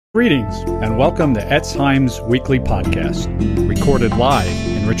Greetings and welcome to Etz Chaim's weekly podcast, recorded live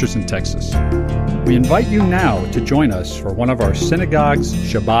in Richardson, Texas. We invite you now to join us for one of our synagogue's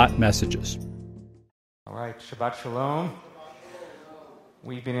Shabbat messages. All right, Shabbat Shalom.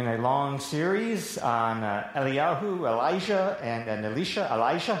 We've been in a long series on Eliyahu, Elijah, and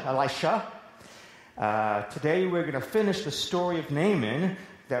Elisha. Today we're going to finish the story of Naaman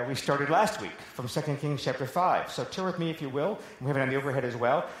that we started last week from 2 Kings chapter 5. So turn with me, if you will. We have it on the overhead as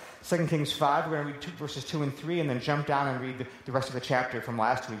well. 2 Kings 5, we're going to read verses 2 and 3, and then jump down and read the rest of the chapter from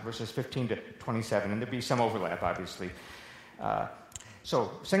last week, verses 15 to 27. And there'll be some overlap, obviously.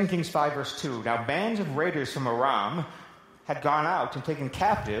 So 2 Kings 5, verse 2. Now bands of raiders from Aram had gone out and taken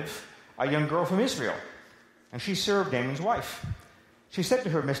captive a young girl from Israel, and she served Naaman's wife. She said to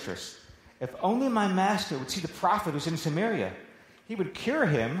her mistress, "If only my master would see the prophet who's in Samaria, he would cure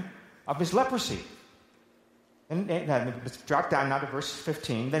him of his leprosy." And let's drop down now to verse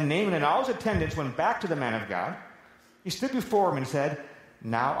 15. Then Naaman and all his attendants went back to the man of God. He stood before him and said,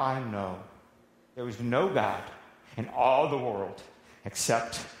 "Now I know there is no God in all the world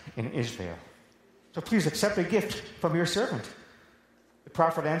except in Israel. So please accept a gift from your servant." The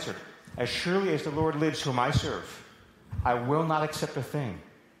prophet answered, "As surely as the Lord lives whom I serve, I will not accept a thing."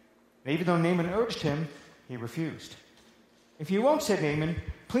 And even though Naaman urged him, he refused. "If you won't," said Naaman,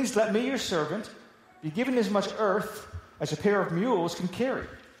 "please let me, your servant, be given as much earth as a pair of mules can carry.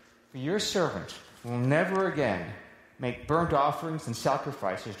 For your servant will never again make burnt offerings and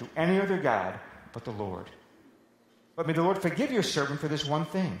sacrifices to any other god but the Lord. But may the Lord forgive your servant for this one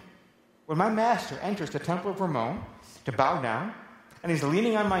thing. When my master enters the temple of Rimmon to bow down, and he's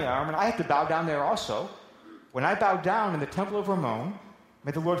leaning on my arm, and I have to bow down there also, when I bow down in the temple of Rimmon,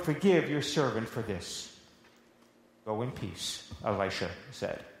 may the Lord forgive your servant for this." "Go in peace," Elisha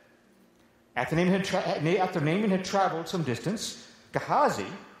said. After Naaman had traveled some distance, Gehazi,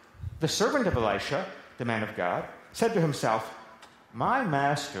 the servant of Elisha, the man of God, said to himself, "My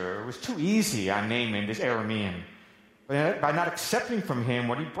master was too easy on Naaman, this Aramean, by not accepting from him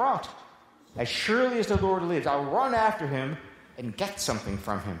what he brought. As surely as the Lord lives, I'll run after him and get something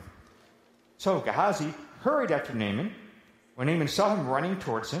from him." So Gehazi hurried after Naaman. When Naaman saw him running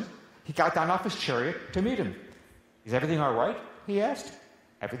towards him, he got down off his chariot to meet him. "Is everything all right?" he asked.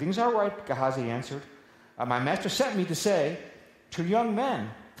 "Everything's all right," Gehazi answered. "My master sent me to say, 2 young men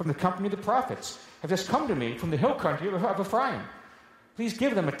from the company of the prophets have just come to me from the hill country of Ephraim. Please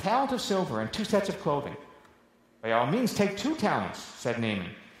give them a talent of silver and 2 sets of clothing." "By all means, take 2 talents, said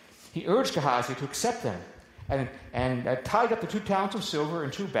Naaman. He urged Gehazi to accept them, and tied up the 2 talents of silver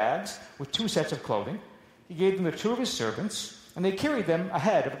in 2 bags with 2 sets of clothing. He gave them to 2 of his servants, and they carried them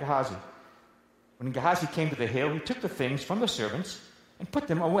ahead of Gehazi. When Gehazi came to the hill, he took the things from the servants and put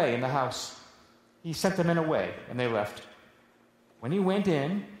them away in the house. He sent the men away, and they left. When he went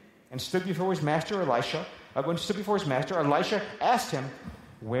in and stood before his master Elisha, Elisha asked him,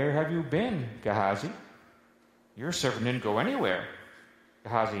 'Where have you been, Gehazi?' 'Your servant didn't go anywhere,'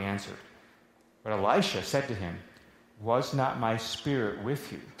 Gehazi answered. But Elisha said to him, 'Was not my spirit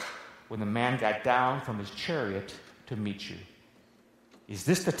with you when the man got down from his chariot to meet you? Is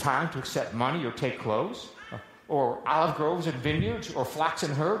this the time to accept money or take clothes, or olive groves and vineyards, or flocks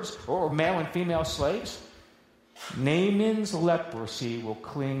and herds, or male and female slaves? Naaman's leprosy will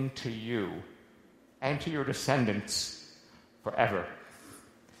cling to you and to your descendants forever.'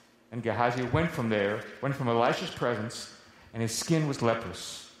 And Gehazi went from Elisha's presence, and his skin was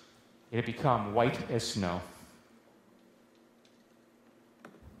leprous. It had become white as snow."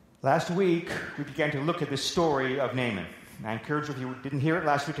 Last week, we began to look at the story of Naaman. I encourage you, if you didn't hear it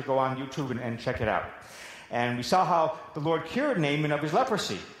last week, to go on YouTube and check it out. And we saw how the Lord cured Naaman of his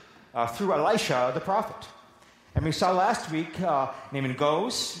leprosy through Elisha the prophet. And we saw last week, Naaman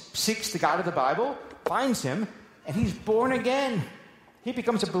goes, seeks the God of the Bible, finds him, and he's born again. He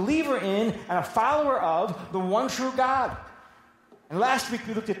becomes a believer in and a follower of the one true God. And last week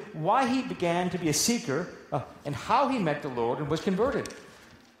we looked at why he began to be a seeker and how he met the Lord and was converted.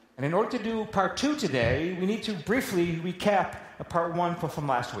 And in order to do part 2 today, we need to briefly recap part 1 from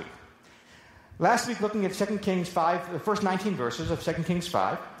last week. Last week, looking at 2 Kings 5, the first 19 verses of 2 Kings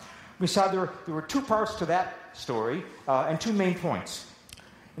 5, we saw there were 2 parts to that story and 2 main points.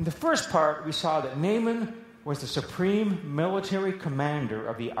 In the first part, we saw that Naaman was the supreme military commander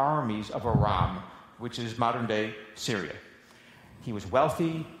of the armies of Aram, which is modern-day Syria. He was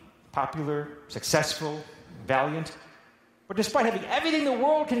wealthy, popular, successful, valiant, but despite having everything the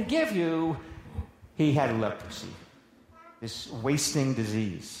world can give you, he had leprosy, this wasting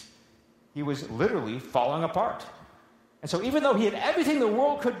disease. He was literally falling apart. And so even though he had everything the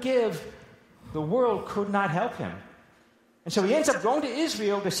world could give, the world could not help him. And so he ends up going to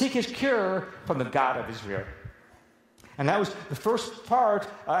Israel to seek his cure from the God of Israel. And that was the first part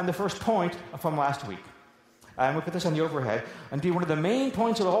and the first point from last week. And we'll put this on the overhead. Indeed, one of the main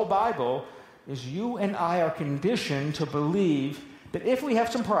points of the whole Bible is you and I are conditioned to believe that if we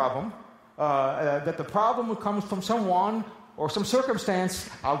have some problem, that the problem comes from someone or some circumstance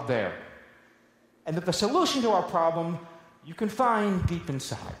out there. And that the solution to our problem you can find deep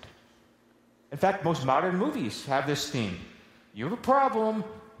inside. In fact, most modern movies have this theme. You have a problem,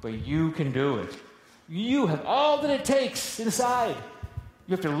 but you can do it. You have all that it takes inside.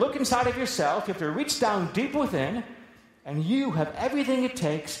 You have to look inside of yourself, you have to reach down deep within, and you have everything it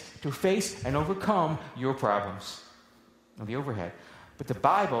takes to face and overcome your problems. On the overhead. But the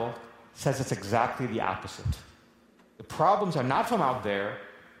Bible says it's exactly the opposite. The problems are not from out there,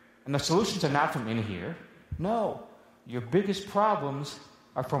 and the solutions are not from in here. No, your biggest problems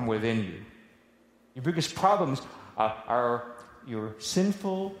are from within you. Your biggest problems are your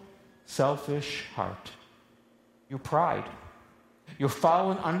sinful, selfish heart, your pride, your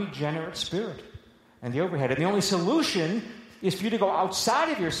fallen, unregenerate spirit, and the overhead. And the only solution is for you to go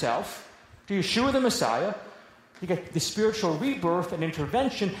outside of yourself to Yeshua the Messiah. You get the spiritual rebirth and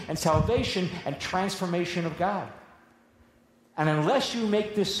intervention and salvation and transformation of God. And unless you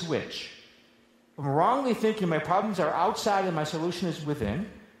make this switch from wrongly thinking my problems are outside and my solution is within,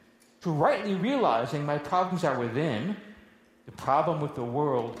 to rightly realizing my problems are within, the problem with the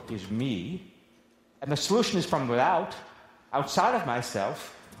world is me, and the solution is from without, outside of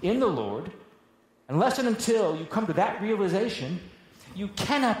myself, in the Lord, unless and until you come to that realization, you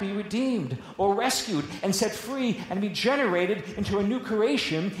cannot be redeemed or rescued and set free and regenerated into a new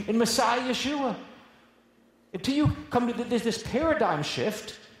creation in Messiah Yeshua. Until you come to this paradigm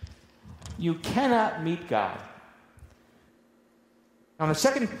shift, you cannot meet God. Now, in the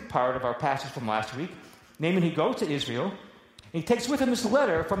second part of our passage from last week, Naaman, he goes to Israel, and he takes with him this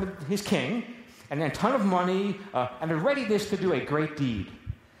letter from his king, and a ton of money, and a readiness to do a great deed.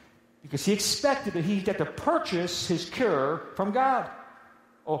 Because he expected that he'd get to purchase his cure from God,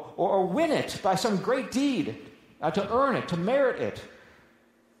 or win it by some great deed, to earn it, to merit it.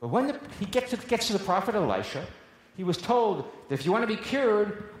 But when he gets to the prophet Elisha, he was told that if you want to be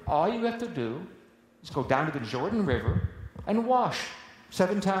cured, all you have to do is go down to the Jordan River and wash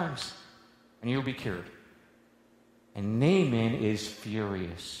 7 times, and you'll be cured. And Naaman is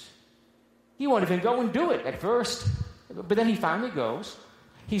furious. He won't even go and do it at first, but then he finally goes.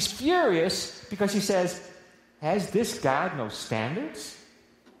 He's furious because he says, has this God no standards?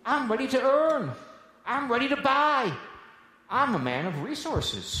 I'm ready to earn. I'm ready to buy. I'm a man of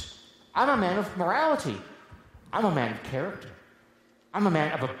resources. I'm a man of morality. I'm a man of character. I'm a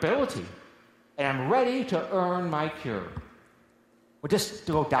man of ability. And I'm ready to earn my cure. Well, just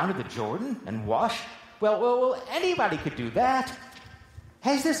to go down to the Jordan and wash? Well, anybody could do that.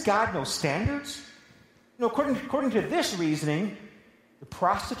 Has this God no standards? You know, according to this reasoning, the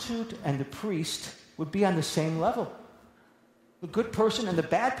prostitute and the priest would be on the same level. The good person and the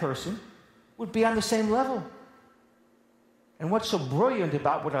bad person would be on the same level. And what's so brilliant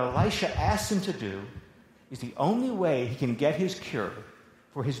about what Elisha asks him to do is the only way he can get his cure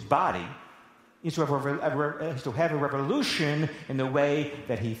for his body is to have a revolution in the way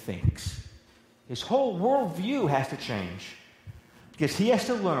that he thinks. His whole worldview has to change because he has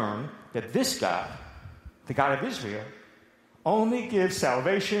to learn that this God, the God of Israel, only gives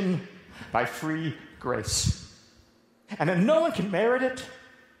salvation by free grace. And that no one can merit it.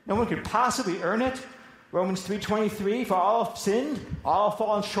 No one can possibly earn it. Romans 3:23, for all have sinned, all have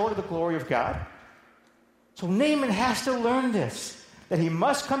fallen short of the glory of God. So Naaman has to learn this, that he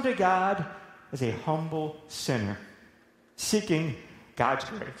must come to God as a humble sinner, seeking God's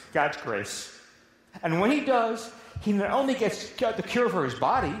grace. And when he does, he not only gets the cure for his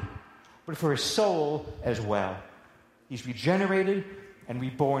body, but for his soul as well. He's regenerated and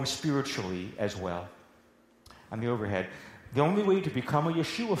reborn spiritually as well. On the overhead, the only way to become a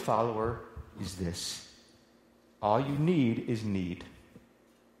Yeshua follower is this. All you need is need.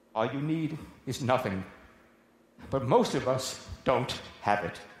 All you need is nothing. But most of us don't have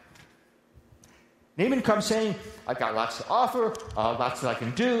it. Naaman comes saying, I've got lots to offer, lots that I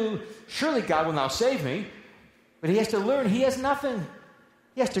can do. Surely God will now save me. But he has to learn he has nothing.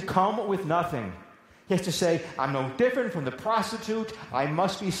 He has to come with nothing. He has to say, I'm no different from the prostitute. I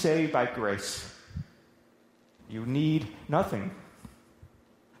must be saved by grace. You need nothing.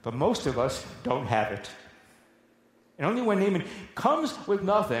 But most of us don't have it. And only when Naaman comes with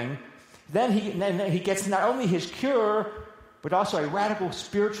nothing, then he gets not only his cure, but also a radical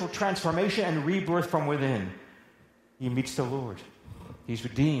spiritual transformation and rebirth from within. He meets the Lord. He's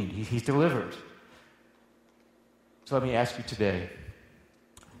redeemed. He's delivered. So let me ask you today,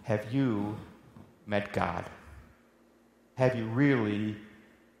 have you met God? Have you really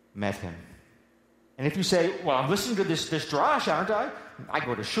met him? And if you say, well, I'm listening to this drash, aren't I? I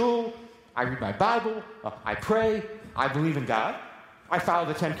go to shul, I read my Bible, I pray, I believe in God, I follow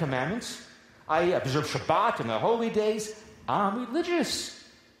the Ten Commandments, I observe Shabbat and the holy days, I'm religious.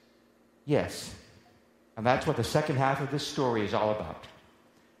 Yes. And that's what the second half of this story is all about.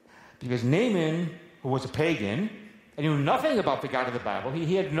 Because Naaman, who was a pagan, and knew nothing about the God of the Bible,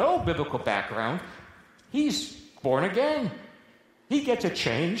 he had no biblical background, he's born again. He gets a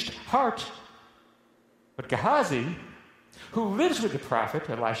changed heart. But Gehazi, who lives with the prophet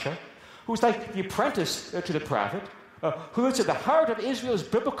Elisha, who's like the apprentice to the prophet, who lives at the heart of Israel's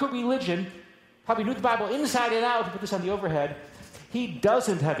biblical religion, probably knew the Bible inside and out, to put this on the overhead, he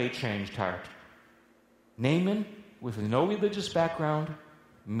doesn't have a changed heart. Naaman, with no religious background,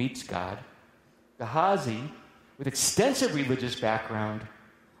 meets God. Gehazi, with extensive religious background,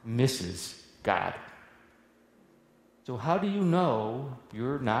 misses God. So how do you know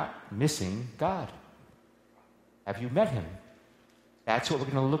you're not missing God? Have you met him? That's what we're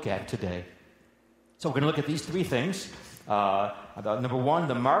going to look at today. So we're going to look at these three things. Number one,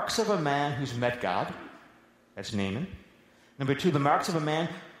 the marks of a man who's met God. That's Naaman. Number two, the marks of a man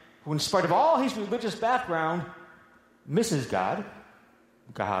who, in spite of all his religious background, misses God.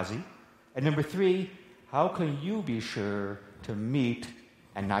 Gehazi. And number three, how can you be sure to meet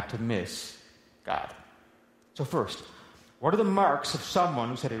and not to miss God? So first, what are the marks of someone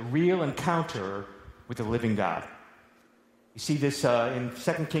who's had a real encounter with the living God? You see this in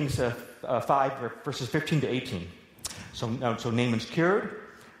 2 Kings 5, verses 15 to 18. So Naaman's cured.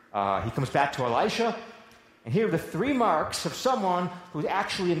 He comes back to Elisha. And here are the three marks of someone who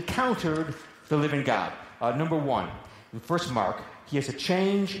actually encountered the living God. Number one, the first mark, he has a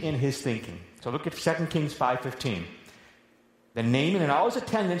change in his thinking. So look at 2 Kings 5:15. Then Naaman and all his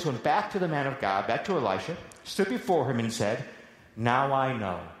attendants went back to the man of God, back to Elisha, stood before him and said, "Now I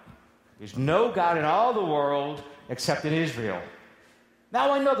know. There's no God in all the world except in Israel.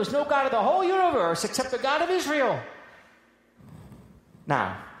 Now I know there's no God in the whole universe except the God of Israel."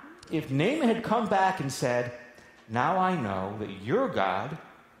 Now, if Naaman had come back and said, "Now I know that your God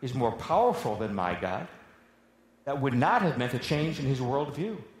is more powerful than my God," that would not have meant a change in his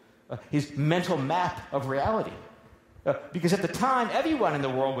worldview, his mental map of reality. Because at the time, everyone in the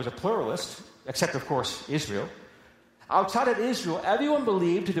world was a pluralist, except, of course, Israel. Outside of Israel, everyone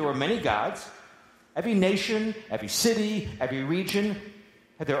believed there were many gods. Every nation, every city, every region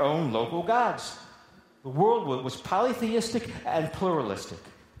had their own local gods. The world was polytheistic and pluralistic.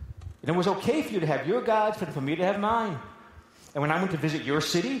 And it was okay for you to have your gods and for me to have mine. And when I went to visit your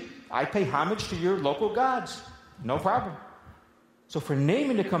city, I pay homage to your local gods. No problem. So for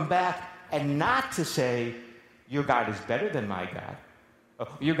Naaman to come back and not to say, your God is better than my God,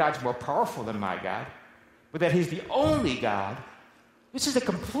 your God's more powerful than my God, but that he's the only God, this is a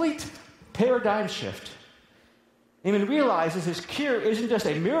complete paradigm shift. Naaman realizes his cure isn't just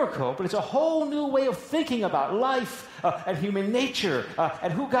a miracle, but it's a whole new way of thinking about life and human nature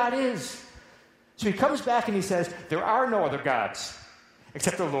and who God is. So he comes back and he says, there are no other gods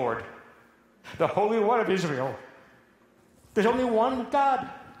except the Lord, the Holy One of Israel. There's only one God.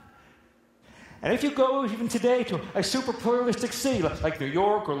 And if you go even today to a super pluralistic city like New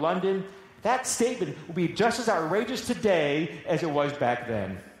York or London, that statement will be just as outrageous today as it was back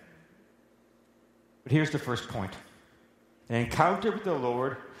then. But here's the first point. An encounter with the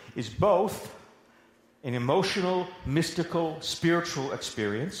Lord is both an emotional, mystical, spiritual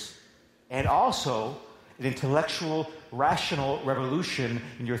experience and also an intellectual, rational revolution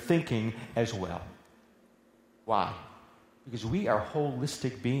in your thinking as well. Why? Because we are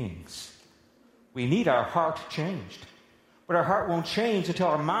holistic beings. We need our heart changed. But our heart won't change until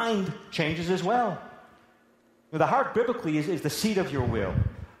our mind changes as well. Now, the heart biblically is the seat of your will.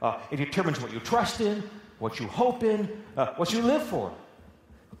 It determines what you trust in, what you hope in, what you live for.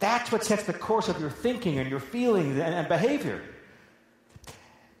 That's what sets the course of your thinking and your feelings and behavior.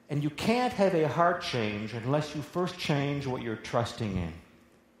 And you can't have a heart change unless you first change what you're trusting in.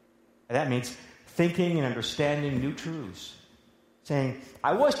 And that means thinking and understanding new truths. Saying,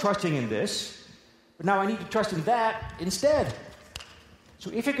 I was trusting in this, but now I need to trust in that instead.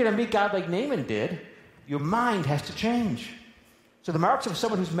 So if you're going to meet God like Naaman did, your mind has to change. So the marks of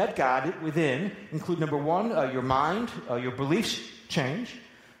someone who's met God within include, number one, your mind, your beliefs change.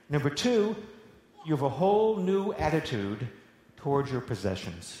 Number two, you have a whole new attitude towards your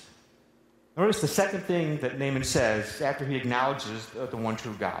possessions. Notice the second thing that Naaman says after he acknowledges the one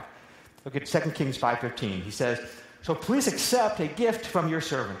true God. Look at 2 Kings 5:15. He says, so please accept a gift from your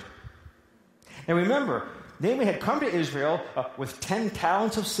servant. And remember, Naaman had come to Israel with 10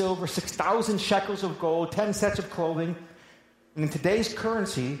 talents of silver, 6,000 shekels of gold, 10 sets of clothing. And in today's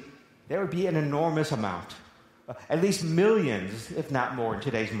currency, there would be an enormous amount, at least millions, if not more, in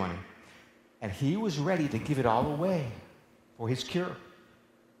today's money. And he was ready to give it all away for his cure.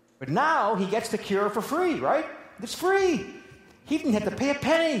 But now he gets the cure for free, right? It's free. He didn't have to pay a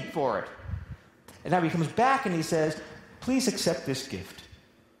penny for it. And now he comes back and he says, please accept this gift.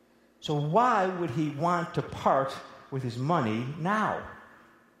 So why would he want to part with his money now?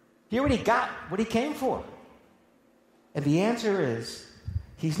 He already got what he came for. And the answer is,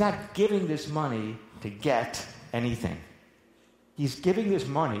 he's not giving this money to get anything. He's giving this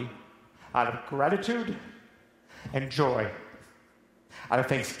money out of gratitude and joy, out of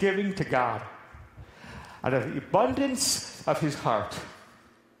thanksgiving to God, out of the abundance of his heart,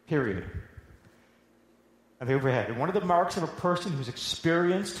 period. And the overhead. And one of the marks of a person who's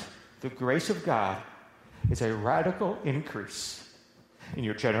experienced the grace of God is a radical increase in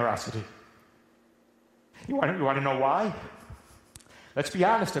your generosity. You want to know why? Let's be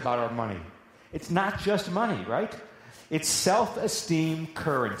honest about our money. It's not just money, right? It's self-esteem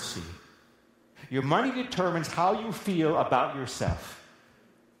currency. Your money determines how you feel about yourself.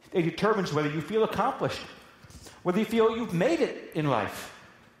 It determines whether you feel accomplished, whether you feel you've made it in life.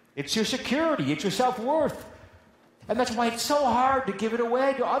 It's your security, it's your self-worth. And that's why it's so hard to give it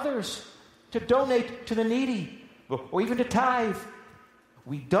away to others, to donate to the needy, or even to tithe.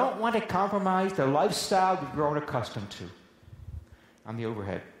 We don't want to compromise the lifestyle we've grown accustomed to. On the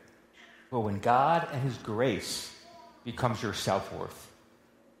overhead. But when God and his grace becomes your self-worth,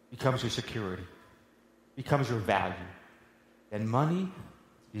 becomes your security, becomes your value, then money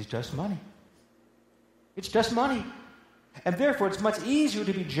is just money. It's just money. And therefore, it's much easier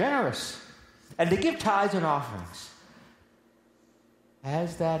to be generous and to give tithes and offerings.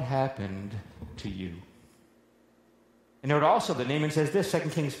 Has that happened to you? And note also that Naaman says this, 2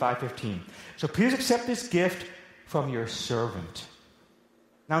 Kings 5:15. So please accept this gift from your servant.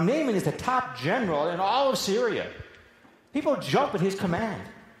 Now, Naaman is the top general in all of Syria. People jump at his command.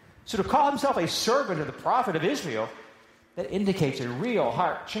 So to call himself a servant of the prophet of Israel, that indicates a real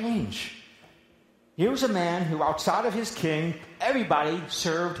heart change. Here was a man who, outside of his king, everybody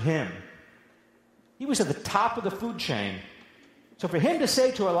served him. He was at the top of the food chain. So for him to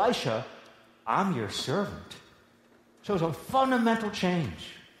say to Elisha, I'm your servant, shows a fundamental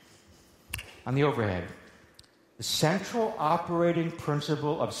change. On the overhead, the central operating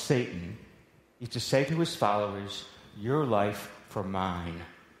principle of Satan is to say to his followers, your life for mine.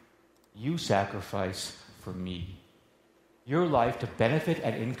 You sacrifice for me. Your life to benefit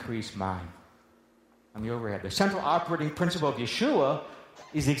and increase mine. On the overhead, the central operating principle of Yeshua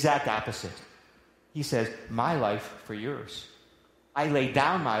is the exact opposite. He says, my life for yours. I lay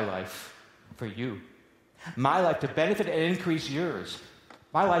down my life for you. My life to benefit and increase yours.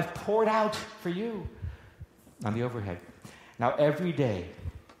 My life poured out for you. On the overhead. Now, every day,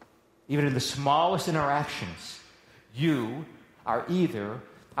 even in the smallest interactions, you are either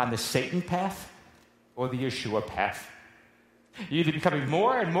on the Satan path or the Yeshua path. You're either becoming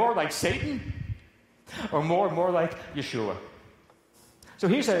more and more like Satan or more like Yeshua. So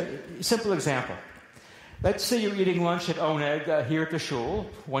here's a simple example. Let's say you're eating lunch at Oneg here at the shul,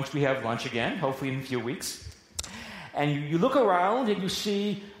 once we have lunch again, hopefully in a few weeks. And you look around and you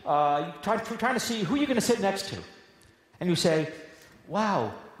see, you're trying to see who you're going to sit next to. And you say,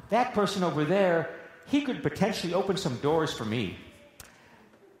 wow, that person over there, he could potentially open some doors for me.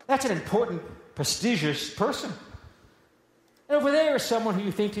 That's an important, prestigious person. And over there is someone who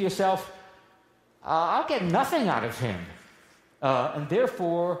you think to yourself, I'll get nothing out of him. And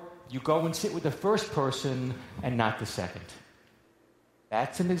therefore, you go and sit with the first person and not the second.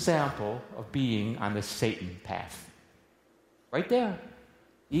 That's an example of being on the Satan path. Right there.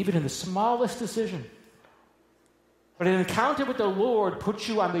 Even in the smallest decision. But an encounter with the Lord puts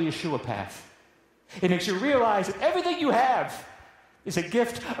you on the Yeshua path. It makes you realize that everything you have is a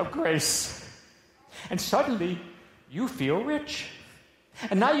gift of grace. And suddenly, you feel rich.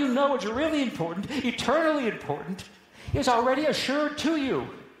 And now you know what's really important, eternally important, is already assured to you.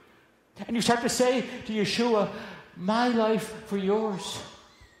 And you start to say to Yeshua, my life for yours.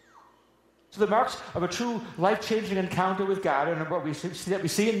 So the marks of a true life-changing encounter with God are what we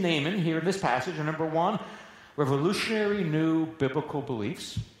see in Naaman here in this passage are number one, revolutionary new biblical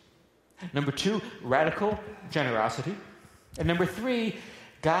beliefs. Number two, radical generosity. And number three,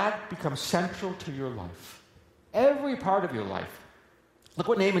 God becomes central to your life. Every part of your life. Look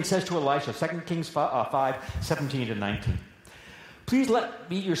what Naaman says to Elisha, 2 Kings 5, 17 to 19. Please let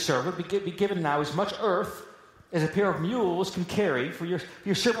me, your servant, be given now as much earth as a pair of mules can carry, for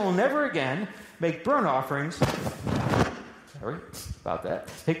your servant will never again make burnt offerings. Sorry about that.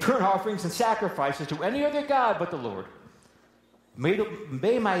 Make burnt offerings and sacrifices to any other god but the Lord.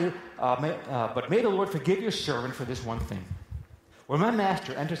 But may the Lord forgive your servant for this one thing. When my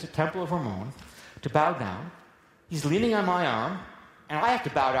master enters the temple of Rimmon to bow down, he's leaning on my arm, and I have to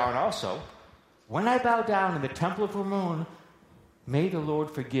bow down also. When I bow down in the temple of Rimmon, may the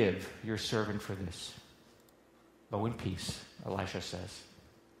Lord forgive your servant for this. Go in peace, Elisha says.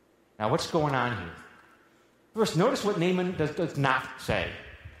 Now, what's going on here? First, notice what Naaman does not say.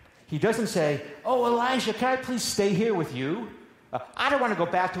 He doesn't say, "Oh, Elijah, can I please stay here with you? I don't want to go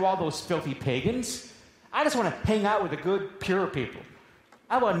back to all those filthy pagans. I just want to hang out with the good, pure people.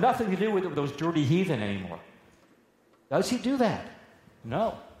 I want nothing to do with those dirty heathen anymore." Does he do that?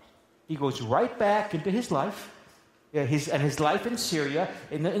 No. He goes right back into his life. His life in Syria.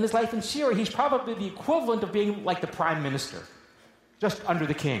 In his life in Syria, he's probably the equivalent of being like the prime minister, just under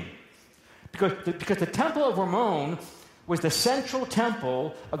the king. Because the temple of Rimmon was the central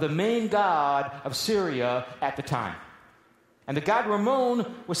temple of the main god of Syria at the time. And the god Rimmon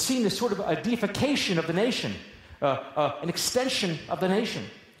was seen as sort of a deification of the nation, an extension of the nation.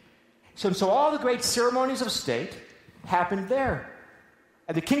 So all the great ceremonies of state happened there.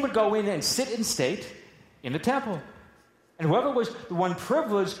 And the king would go in and sit in state in the temple. And whoever was the one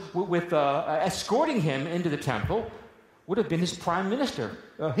privileged with escorting him into the temple would have been his prime minister,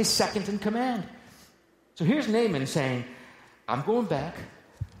 his second in command. So here's Naaman saying, I'm going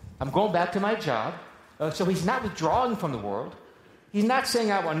back to my job. So he's not withdrawing from the world. He's not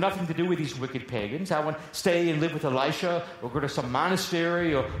saying, I want nothing to do with these wicked pagans. I want to stay and live with Elisha or go to some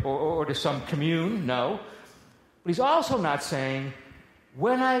monastery or to some commune. No. But he's also not saying,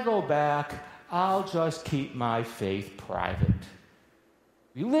 when I go back, I'll just keep my faith private.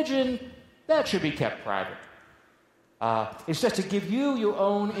 Religion, that should be kept private. It's just to give you your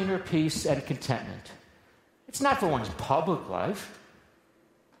own inner peace and contentment. It's not for one's public life.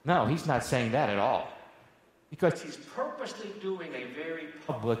 No, he's not saying that at all. Because he's purposely doing a very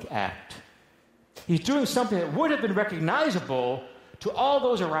public act. He's doing something that would have been recognizable to all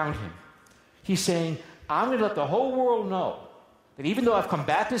those around him. He's saying, I'm going to let the whole world know that even though I've come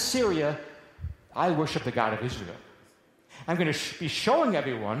back to Syria, I worship the God of Israel. I'm going to be showing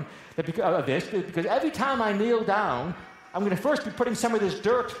everyone that because every time I kneel down, I'm going to first be putting some of this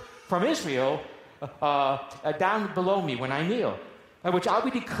dirt from Israel down below me when I kneel, at which I'll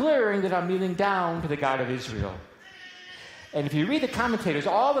be declaring that I'm kneeling down to the God of Israel. And if you read the commentators,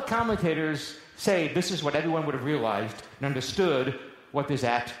 all the commentators say this is what everyone would have realized and understood what this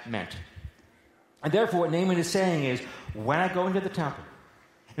act meant. And therefore, what Naaman is saying is, when I go into the temple,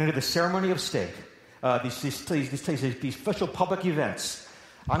 into the ceremony of state, these official public events,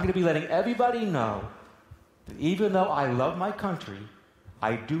 I'm going to be letting everybody know that even though I love my country,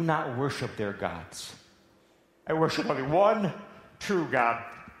 I do not worship their gods. I worship only one true God,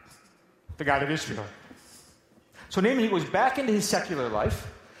 the God of Israel. So Naaman, he goes back into his secular life,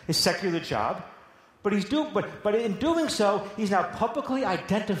 his secular job, but in doing so, he's now publicly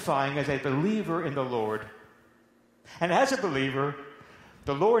identifying as a believer in the Lord. And as a believer,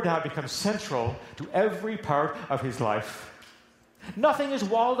 the Lord now becomes central to every part of his life. Nothing is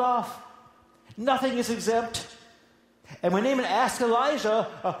walled off. Nothing is exempt. And when Naaman asks Elijah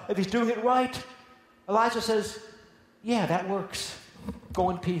if he's doing it right, Elijah says, yeah, that works.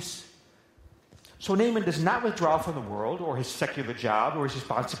 Go in peace. So Naaman does not withdraw from the world or his secular job or his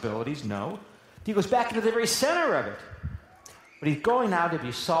responsibilities, no. He goes back into the very center of it. But he's going now to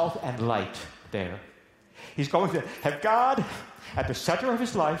be salt and light there. He's going to have God at the center of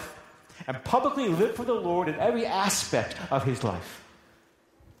his life and publicly live for the Lord in every aspect of his life.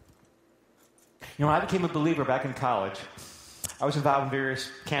 You know, I became a believer back in college. I was involved in various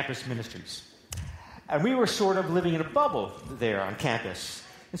campus ministries. And we were sort of living in a bubble there on campus.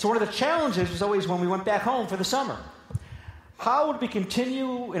 And so one of the challenges was always when we went back home for the summer. How would we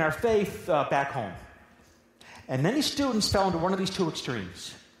continue in our faith back home? And many students fell into one of these two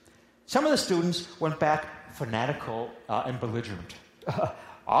extremes. Some of the students went back fanatical and belligerent.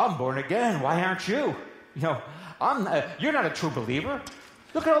 I'm born again. Why aren't you? You know, you're not a true believer.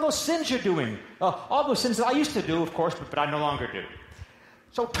 Look at all those sins you're doing. All those sins that I used to do, of course, but I no longer do.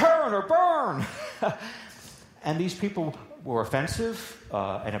 So turn or burn. And these people were offensive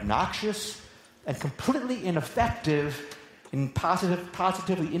and obnoxious and completely ineffective in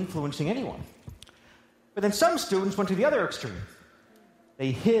positively influencing anyone. But then some students went to the other extreme.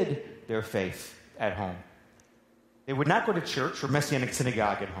 They hid their faith at home. They would not go to church or Messianic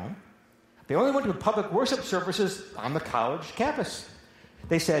synagogue at home. They only went to public worship services on the college campus.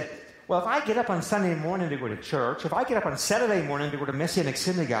 They said, well, if I get up on Sunday morning to go to church, if I get up on Saturday morning to go to Messianic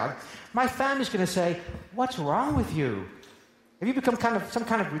synagogue, my family's going to say, what's wrong with you? Have you become some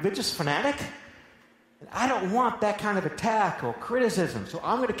kind of religious fanatic? And I don't want that kind of attack or criticism, so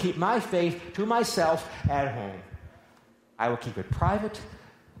I'm going to keep my faith to myself at home. I will keep it private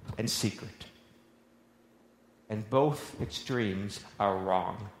and secret. And both extremes are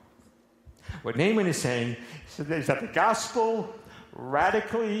wrong. What Naaman is saying is that the gospel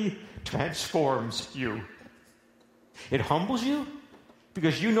radically transforms you. It humbles you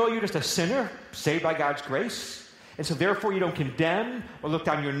because you know you're just a sinner saved by God's grace. And so therefore you don't condemn or look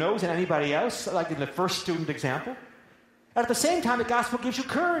down your nose at anybody else, like in the first student example. And at the same time, the gospel gives you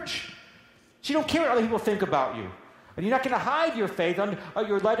courage. So you don't care what other people think about you. And you're not going to hide your faith under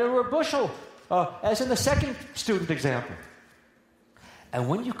your light under a bushel, as in the second student example. And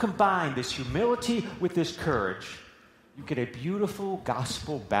when you combine this humility with this courage, you get a beautiful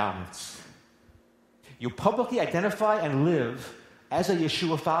gospel balance. You publicly identify and live as a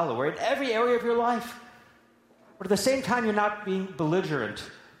Yeshua follower in every area of your life. But at the same time, you're not being belligerent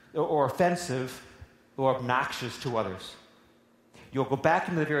or offensive or obnoxious to others. You'll go back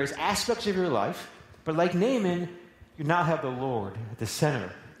into the various aspects of your life, but like Naaman, you now have the Lord at the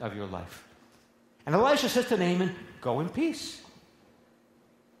center of your life. And Elisha says to Naaman, go in peace.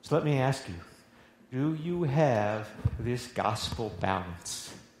 So let me ask you, do you have this gospel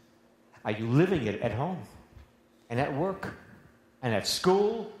balance? Are you living it at home and at work and at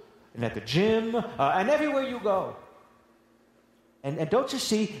school and at the gym and everywhere you go? And don't you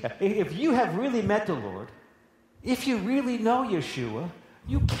see, if you have really met the Lord, if you really know Yeshua,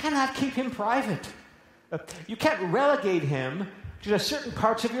 you cannot keep him private. You can't relegate him to just certain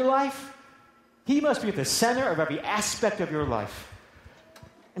parts of your life. He must be at the center of every aspect of your life.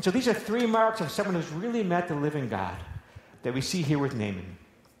 And so these are three marks of someone who's really met the living God that we see here with Naaman.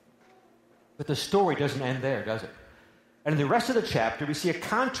 But the story doesn't end there, does it? And in the rest of the chapter, we see a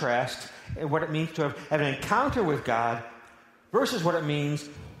contrast in what it means to have an encounter with God versus what it means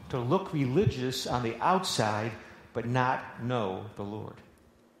to look religious on the outside but not know the Lord.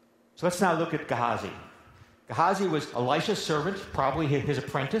 So let's now look at Gehazi. Gehazi was Elisha's servant, probably his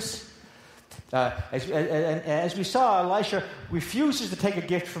apprentice. As we saw, Elisha refuses to take a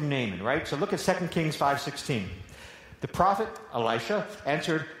gift from Naaman, right? So look at 2 Kings 5:16. The prophet Elisha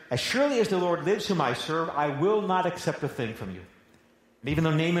answered, as surely as the Lord lives whom I serve, I will not accept a thing from you. And even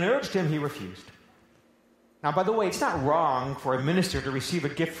though Naaman urged him, he refused. Now, by the way, it's not wrong for a minister to receive a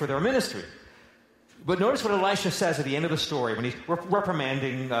gift for their ministry. But notice what Elisha says at the end of the story when he's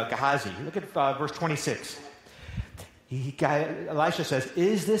reprimanding Gehazi. Look at verse 26. Elisha says,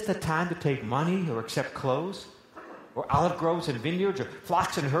 is this the time to take money or accept clothes? Or olive groves and vineyards? Or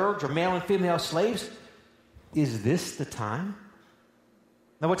flocks and herds? Or male and female slaves? Is this the time?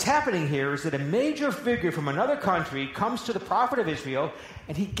 Now what's happening here is that a major figure from another country comes to the prophet of Israel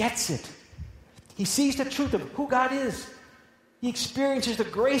and he gets it. He sees the truth of who God is. He experiences the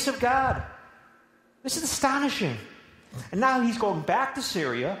grace of God. This is astonishing. And now he's going back to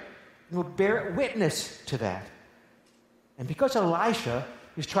Syria and will bear witness to that. And because Elisha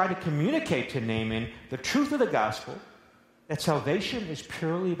is trying to communicate to Naaman the truth of the gospel, that salvation is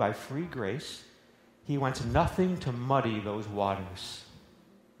purely by free grace, he wants nothing to muddy those waters.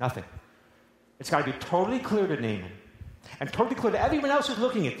 Nothing. It's got to be totally clear to Naaman and totally clear to everyone else who's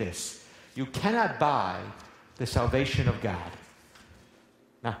looking at this. You cannot buy the salvation of God.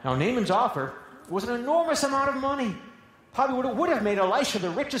 Now Naaman's offer was an enormous amount of money. Probably would have made Elisha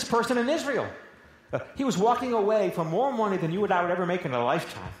the richest person in Israel. He was walking away from more money than you and I would ever make in a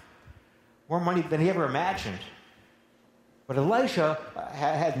lifetime. More money than he ever imagined. But Elisha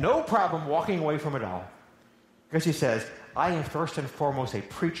had no problem walking away from it all. Because he says, I am first and foremost a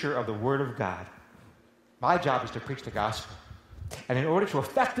preacher of the Word of God. My job is to preach the gospel. And in order to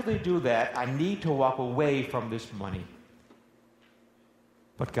effectively do that, I need to walk away from this money.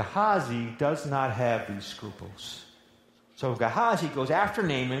 But Gehazi does not have these scruples. So Gehazi goes after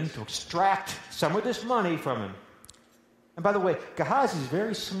Naaman to extract some of this money from him. And by the way, Gehazi is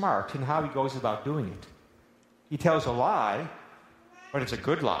very smart in how he goes about doing it. He tells a lie, but it's a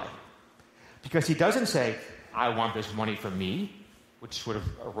good lie. Because he doesn't say, I want this money for me, which would have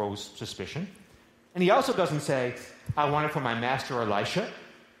arose suspicion. And he also doesn't say, I want it for my master Elisha.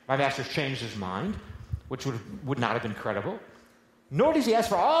 My master's changed his mind, which would not have been credible. Nor does he ask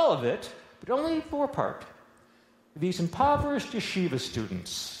for all of it, but only for a part. These impoverished yeshiva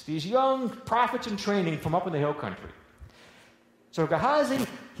students, these young prophets in training from up in the hill country. So Gehazi,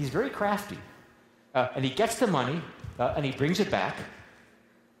 he's very crafty. And he gets the money, and he brings it back.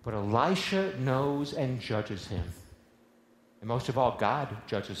 But Elisha knows and judges him. And most of all, God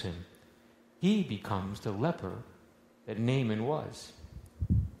judges him. he becomes the leper that Naaman was.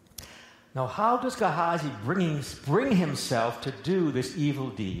 Now, how does Gehazi bring himself to do this evil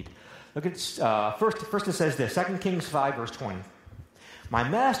deed? Look at first it says this, 2 Kings 5, verse 20. My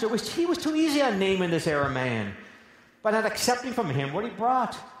master was too easy on Naaman, this Aramean, by not accepting from him what he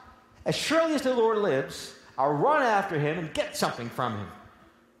brought. As surely as the Lord lives, I'll run after him and get something from him.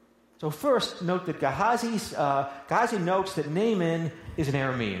 So first, note that Gehazi notes that Naaman is an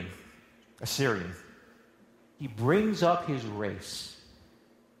Aramean, a Syrian. He brings up his race.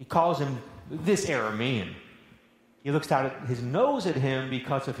 He calls him this Aramean. He looks down his nose at him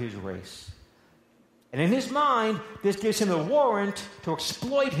because of his race. And in his mind, this gives him a warrant to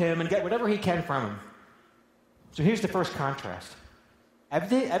exploit him and get whatever he can from him. So here's the first contrast.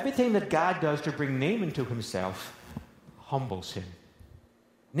 Everything that God does to bring Naaman to himself humbles him.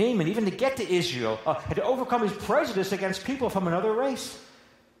 Naaman, even to get to Israel, had to overcome his prejudice against people from another race.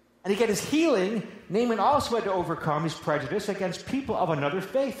 And to get his healing, Naaman also had to overcome his prejudice against people of another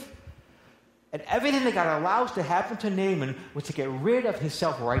faith. And everything that God allows to happen to Naaman was to get rid of his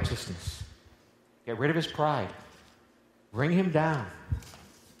self-righteousness, get rid of his pride, bring him down,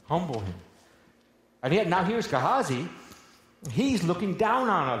 humble him. And yet now here's Gehazi. He's looking down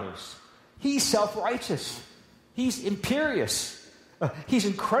on others. He's self-righteous. He's imperious. He's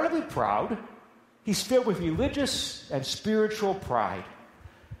incredibly proud. He's filled with religious and spiritual pride.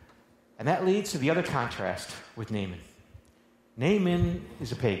 And that leads to the other contrast with Naaman. Naaman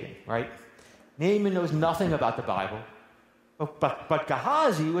is a pagan, right? Naaman knows nothing about the Bible. But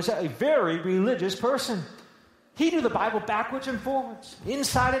Gehazi was a very religious person. He knew the Bible backwards and forwards,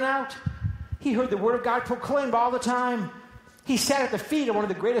 inside and out. He heard the Word of God proclaimed all the time. He sat at the feet of one of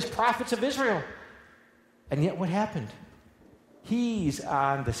the greatest prophets of Israel. And yet what happened? He's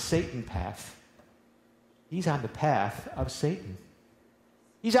on the Satan path. He's on the path of Satan.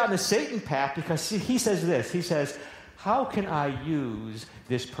 He's on the Satan path because he says this. He says, how can I use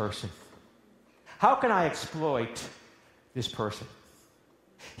this person? How can I exploit this person?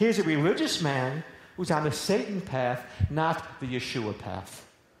 Here's a religious man who's on the Satan path, not the Yeshua path.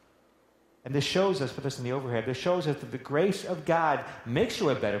 And this shows us, put this in the overhead, this shows us that the grace of God makes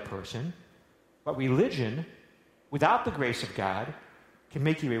you a better person, but religion, without the grace of God, can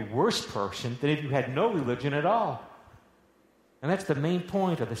make you a worse person than if you had no religion at all. And that's the main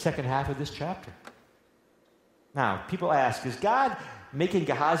point of the second half of this chapter. Now, people ask, is God making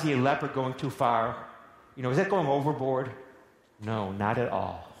Gehazi a leper going too far? Is that going overboard? No, not at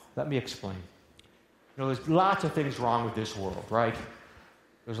all. Let me explain. There's lots of things wrong with this world, right?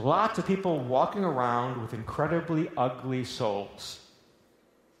 There's lots of people walking around with incredibly ugly souls.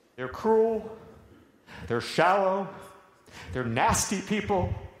 They're cruel. They're shallow. They're nasty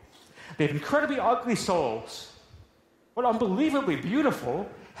people. They have incredibly ugly souls, but unbelievably beautiful,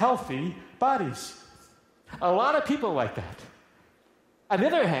 healthy bodies. A lot of people like that. On the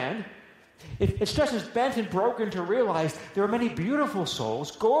other hand, it's just as bent and broken to realize there are many beautiful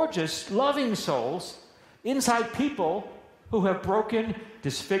souls, gorgeous, loving souls, inside people who have broken,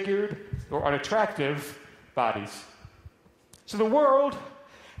 disfigured, or unattractive bodies. So the world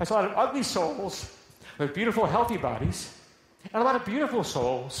has a lot of ugly souls with beautiful, healthy bodies, and a lot of beautiful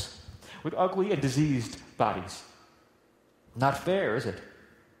souls with ugly and diseased bodies. Not fair, is it?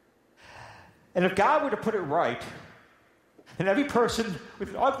 And if God were to put it right, then every person with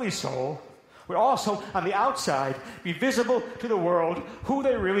an ugly soul would also, on the outside, be visible to the world who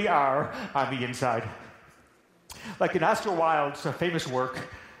they really are on the inside. Like in Oscar Wilde's famous work,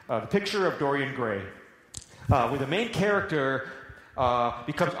 The Picture of Dorian Gray, where the main character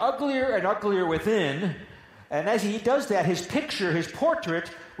becomes uglier and uglier within, and as he does that, his picture, his portrait,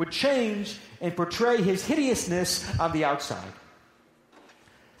 would change and portray his hideousness on the outside.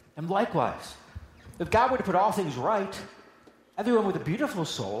 And likewise, if God were to put all things right, everyone with a beautiful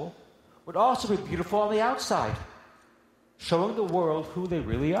soul would also be beautiful on the outside, showing the world who they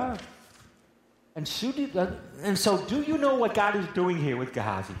really are. And so do you know what God is doing here with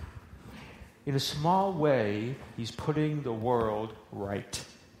Gehazi? In a small way, he's putting the world right.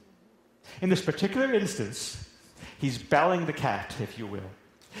 In this particular instance, he's belling the cat, if you will.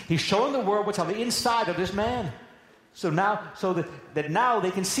 He's showing the world what's on the inside of this man. So that now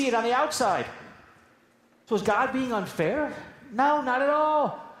they can see it on the outside. So is God being unfair? No, not at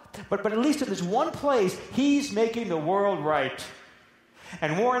all. But at least in this one place, he's making the world right.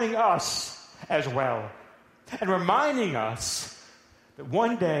 And warning us as well. And reminding us that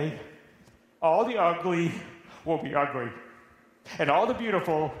one day, all the ugly will be ugly. And all the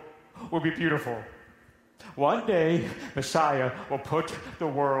beautiful will be beautiful. One day, Messiah will put the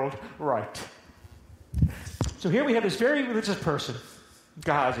world right. So here we have this very religious person,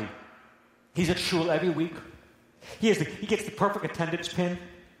 Gehazi. He's at shul every week. He gets the perfect attendance pin.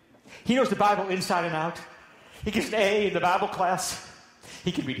 He knows the Bible inside and out. He gets an A in the Bible class.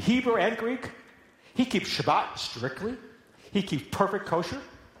 He can read Hebrew and Greek. He keeps Shabbat strictly. He keeps perfect kosher.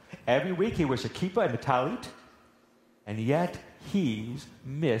 Every week he wears a kippah and a talit. And yet he's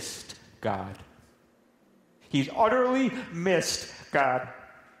missed God. He's utterly missed God.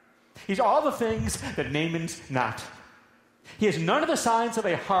 He's all the things that Naaman's not. He has none of the signs of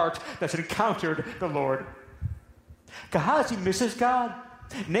a heart that's encountered the Lord. Gehazi misses God.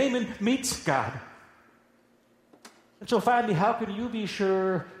 Naaman meets God. And so finally, how can you be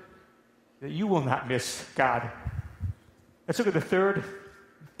sure that you will not miss God? Let's look at the third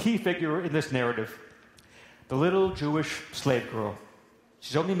key figure in this narrative, the little Jewish slave girl.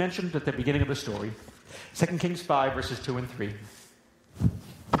 She's only mentioned at the beginning of the story, 2 Kings 5, verses 2 and 3.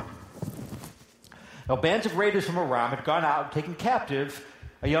 Now, bands of raiders from Aram had gone out and taken captive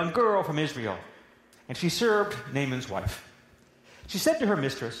a young girl from Israel, and she served Naaman's wife. She said to her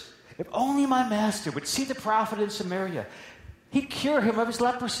mistress, "If only my master would see the prophet in Samaria, he'd cure him of his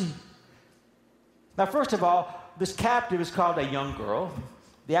leprosy." Now, first of all, this captive is called a young girl.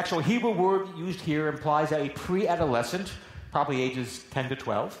 The actual Hebrew word used here implies a pre-adolescent, probably ages 10 to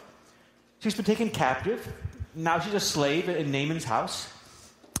 12. She's been taken captive. Now she's a slave in Naaman's house.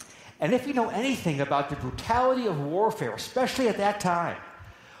 And if you know anything about the brutality of warfare, especially at that time,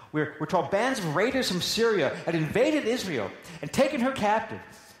 we're told bands of raiders from Syria had invaded Israel and taken her captive.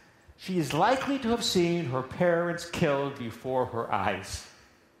 She is likely to have seen her parents killed before her eyes.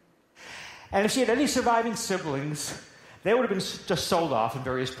 And if she had any surviving siblings, they would have been just sold off in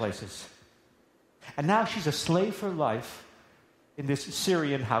various places. And now she's a slave for life in this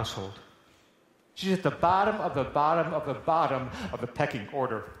Syrian household. She's at the bottom of the bottom of the bottom of the pecking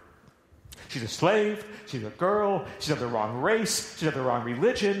order. She's a slave, she's a girl, she's of the wrong race, she's of the wrong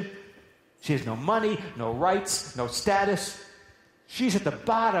religion. She has no money, no rights, no status. She's at the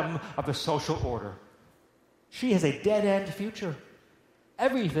bottom of the social order. She has a dead-end future.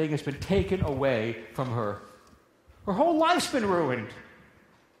 Everything has been taken away from her. Her whole life's been ruined.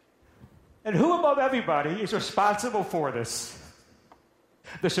 And who above everybody is responsible for this?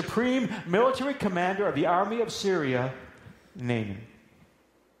 The supreme military commander of the army of Syria, Naaman.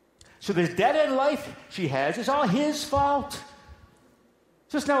 So this dead-end life she has is all his fault.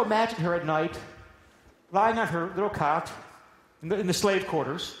 Just now imagine her at night, lying on her little cot in the slave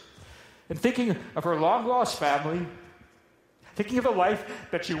quarters, and thinking of her long-lost family, thinking of the life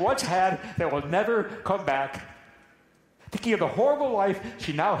that she once had that will never come back, thinking of the horrible life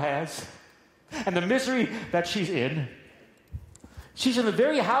she now has, and the misery that she's in. She's in the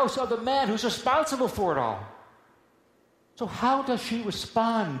very house of the man who's responsible for it all. So how does she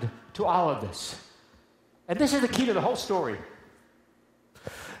respond to all of this? And this is the key to the whole story.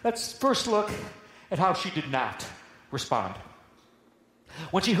 Let's first look at how she did not respond.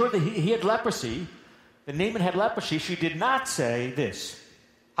 When she heard that he had leprosy, that Naaman had leprosy, she did not say this: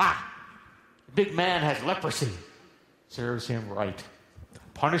 "Ah, the big man has leprosy. Serves him right.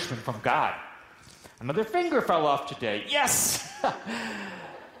 Punishment from God. Another finger fell off today. Yes!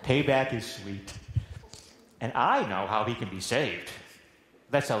 Payback is sweet. And I know how he can be saved.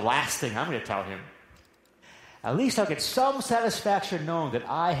 That's the last thing I'm going to tell him. At least I'll get some satisfaction knowing that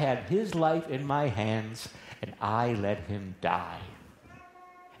I had his life in my hands and I let him die.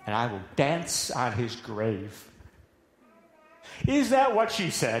 And I will dance on his grave." Is that what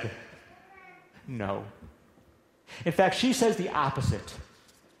she said? No. In fact, she says the opposite.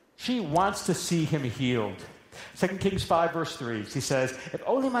 She wants to see him healed. 2 Kings 5, verse 3, she says, "If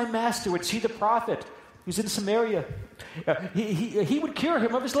only my master would see the prophet who's in Samaria, he would cure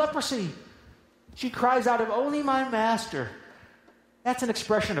him of his leprosy." She cries out, "If only my master." That's an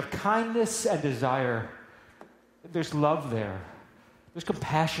expression of kindness and desire. There's love there. There's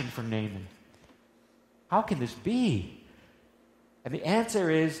compassion for Naaman. How can this be? And the answer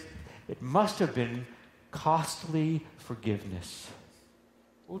is, it must have been costly forgiveness.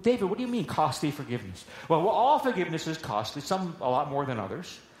 Well, David, what do you mean costly forgiveness? Well, all forgiveness is costly, some a lot more than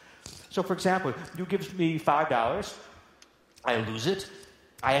others. So, for example, you give me $5, I lose it,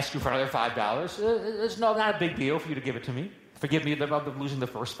 I ask you for another $5. It's not a big deal for you to give it to me. Forgive me of losing the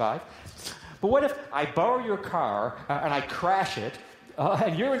first 5. But what if I borrow your car and I crash it,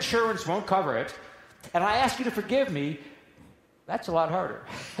 and your insurance won't cover it, and I ask you to forgive me? That's a lot harder.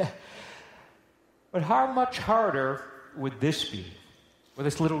 But how much harder would this be, what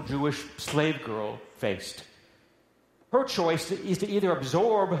this little Jewish slave girl faced? Her choice is to either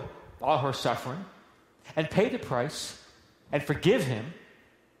absorb all her suffering and pay the price and forgive him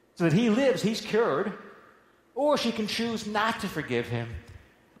so that he lives, he's cured, or she can choose not to forgive him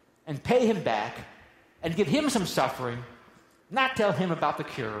and pay him back and give him some suffering, not tell him about the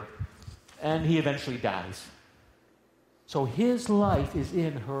cure, and he eventually dies. So his life is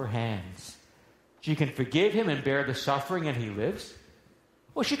in her hands. She can forgive him and bear the suffering, and he lives.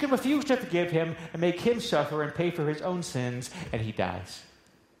 Or she can refuse to forgive him and make him suffer and pay for his own sins, and he dies.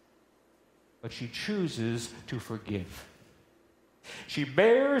 But she chooses to forgive. She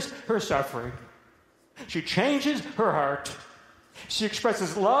bears her suffering. She changes her heart. She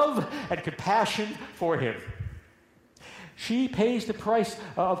expresses love and compassion for him. She pays the price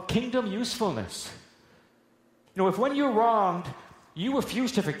of kingdom usefulness. If when you're wronged, you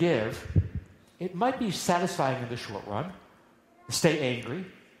refuse to forgive, it might be satisfying in the short run to stay angry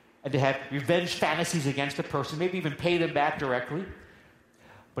and to have revenge fantasies against the person, maybe even pay them back directly.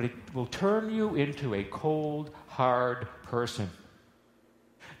 But it will turn you into a cold, hard person.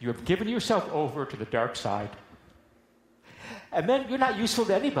 You have given yourself over to the dark side. And then you're not useful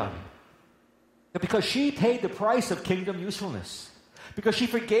to anybody. But because she paid the price of kingdom usefulness, because she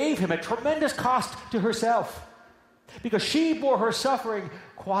forgave him at tremendous cost to herself, because she bore her suffering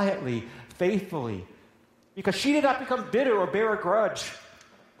quietly, faithfully, because she did not become bitter or bear a grudge,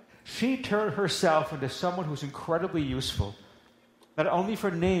 she turned herself into someone who's incredibly useful, not only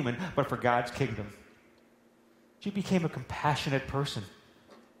for Naaman, but for God's kingdom. She became a compassionate person,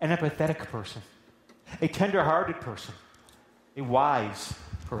 an empathetic person, a tender-hearted person, a wise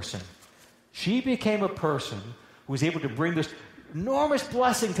person. She became a person who was able to bring this enormous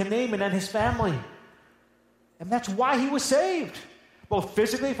blessing to Naaman and his family. And that's why he was saved, both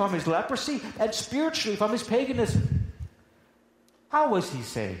physically from his leprosy and spiritually from his paganism. How was he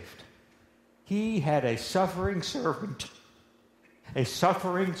saved? He had a suffering servant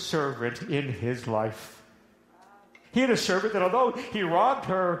in his life. He had a servant that although he wronged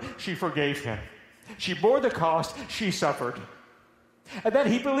her, she forgave him. She bore the cost, she suffered. And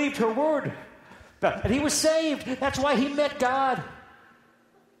then he believed her word. And he was saved. That's why he met God.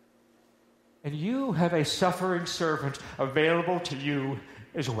 And you have a suffering servant available to you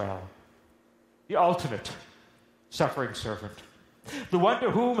as well. The ultimate suffering servant. The one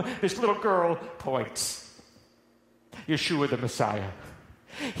to whom this little girl points. Yeshua the Messiah.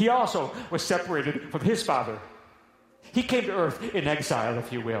 He also was separated from his Father. He came to earth in exile,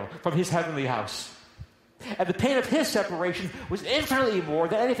 if you will, from his heavenly house. And the pain of his separation was infinitely more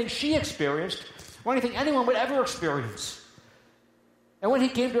than anything she experienced or anything anyone would ever experience. And when he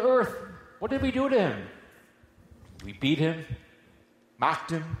came to earth, what did we do to him? We beat him,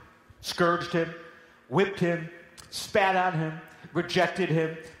 mocked him, scourged him, whipped him, spat on him, rejected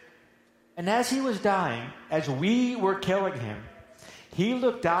him. And as he was dying, as we were killing him, he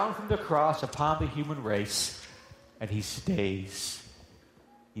looked down from the cross upon the human race, and he stays.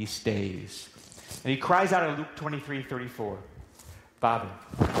 He stays. And he cries out in Luke 23:34, Father,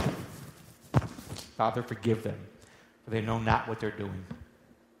 forgive them, for they know not what they're doing.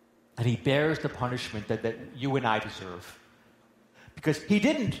 And he bears the punishment that you and I deserve. Because he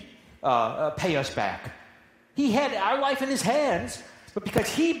didn't pay us back. He had our life in his hands, but because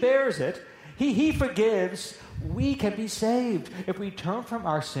he bears it, he forgives, we can be saved if we turn from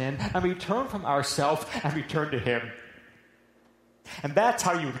our sin and we turn from ourselves and we turn to him. And that's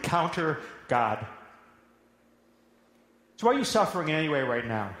how you encounter God. So are you suffering in any way right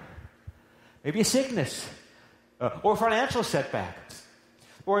now? Maybe a sickness, or a financial setback,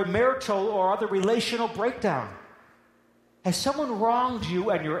 or a marital or other relational breakdown. Has someone wronged you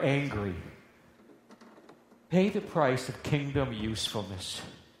and you're angry? Pay the price of kingdom usefulness.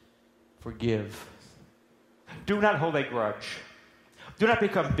 Forgive. Do not hold a grudge. Do not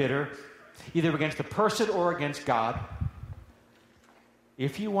become bitter, either against the person or against God.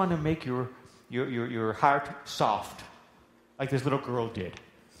 If you want to make your heart soft, like this little girl did,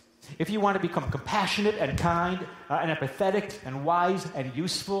 if you want to become compassionate and kind and empathetic and wise and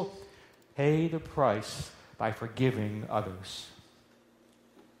useful, pay the price by forgiving others.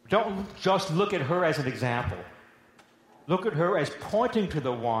 Don't just look at her as an example. Look at her as pointing to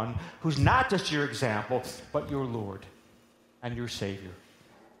the one who's not just your example, but your Lord and your Savior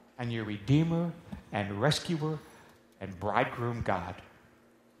and your Redeemer and Rescuer and Bridegroom God.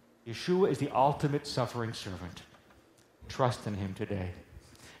 Yeshua is the ultimate suffering servant. Trust in him today.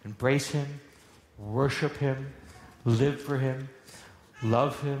 Embrace him, worship him, live for him,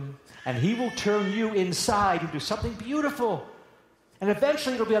 love him, and he will turn you inside into something beautiful. And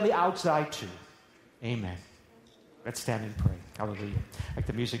eventually it'll be on the outside too. Amen. Let's stand and pray. Hallelujah. I'd like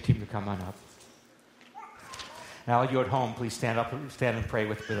the music team to come on up. Now you at home, please stand up and pray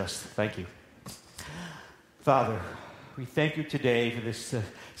with us. Thank you. Father, we thank you today for this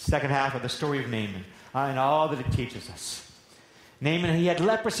second half of the story of Naaman and all that it teaches us. Naaman, he had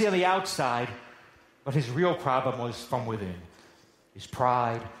leprosy on the outside, but his real problem was from within. His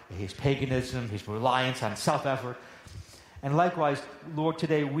pride, his paganism, his reliance on self-effort. And likewise, Lord,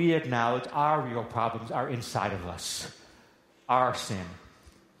 today we acknowledge our real problems are inside of us. Our sin,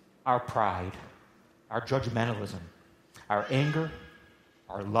 our pride, our judgmentalism, our anger,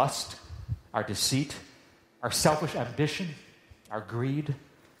 our lust, our deceit, our selfish ambition, our greed,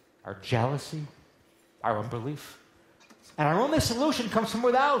 our jealousy, our unbelief. And our only solution comes from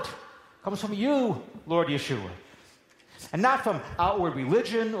without, comes from you, Lord Yeshua. And not from outward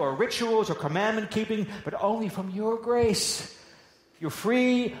religion or rituals or commandment keeping, but only from your grace, your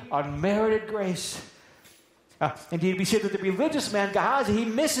free, unmerited grace. Indeed, we see that the religious man, Gehazi, he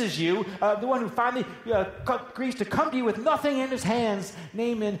misses you, the one who finally agrees to come to you with nothing in his hands.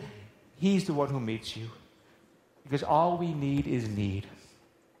 Naaman, he's the one who meets you. Because all we need is need.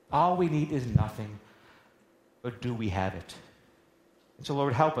 All we need is nothing. But do we have it? And so,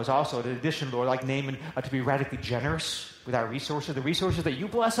 Lord, help us also, in addition, Lord, like Naaman, to be radically generous with our resources, the resources that you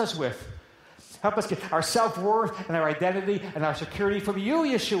bless us with. Help us get our self-worth and our identity and our security from you,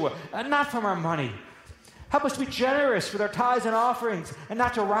 Yeshua, and not from our money. Help us to be generous with our tithes and offerings and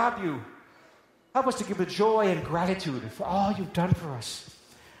not to rob you. Help us to give the joy and gratitude for all you've done for us.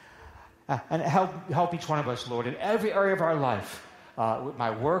 And help each one of us, Lord, in every area of our life, with my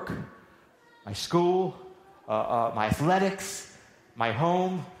work, my school, my athletics, my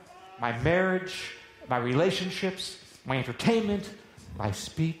home, my marriage, my relationships, my entertainment, my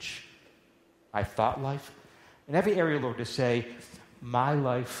speech, my thought life. In every area, Lord, to say, my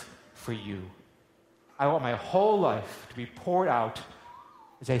life for you. I want my whole life to be poured out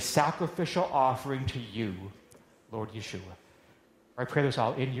as a sacrificial offering to you, Lord Yeshua. I pray this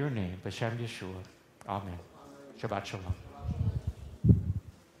all in your name, B'Shem Yeshua. Amen. Shabbat Shalom.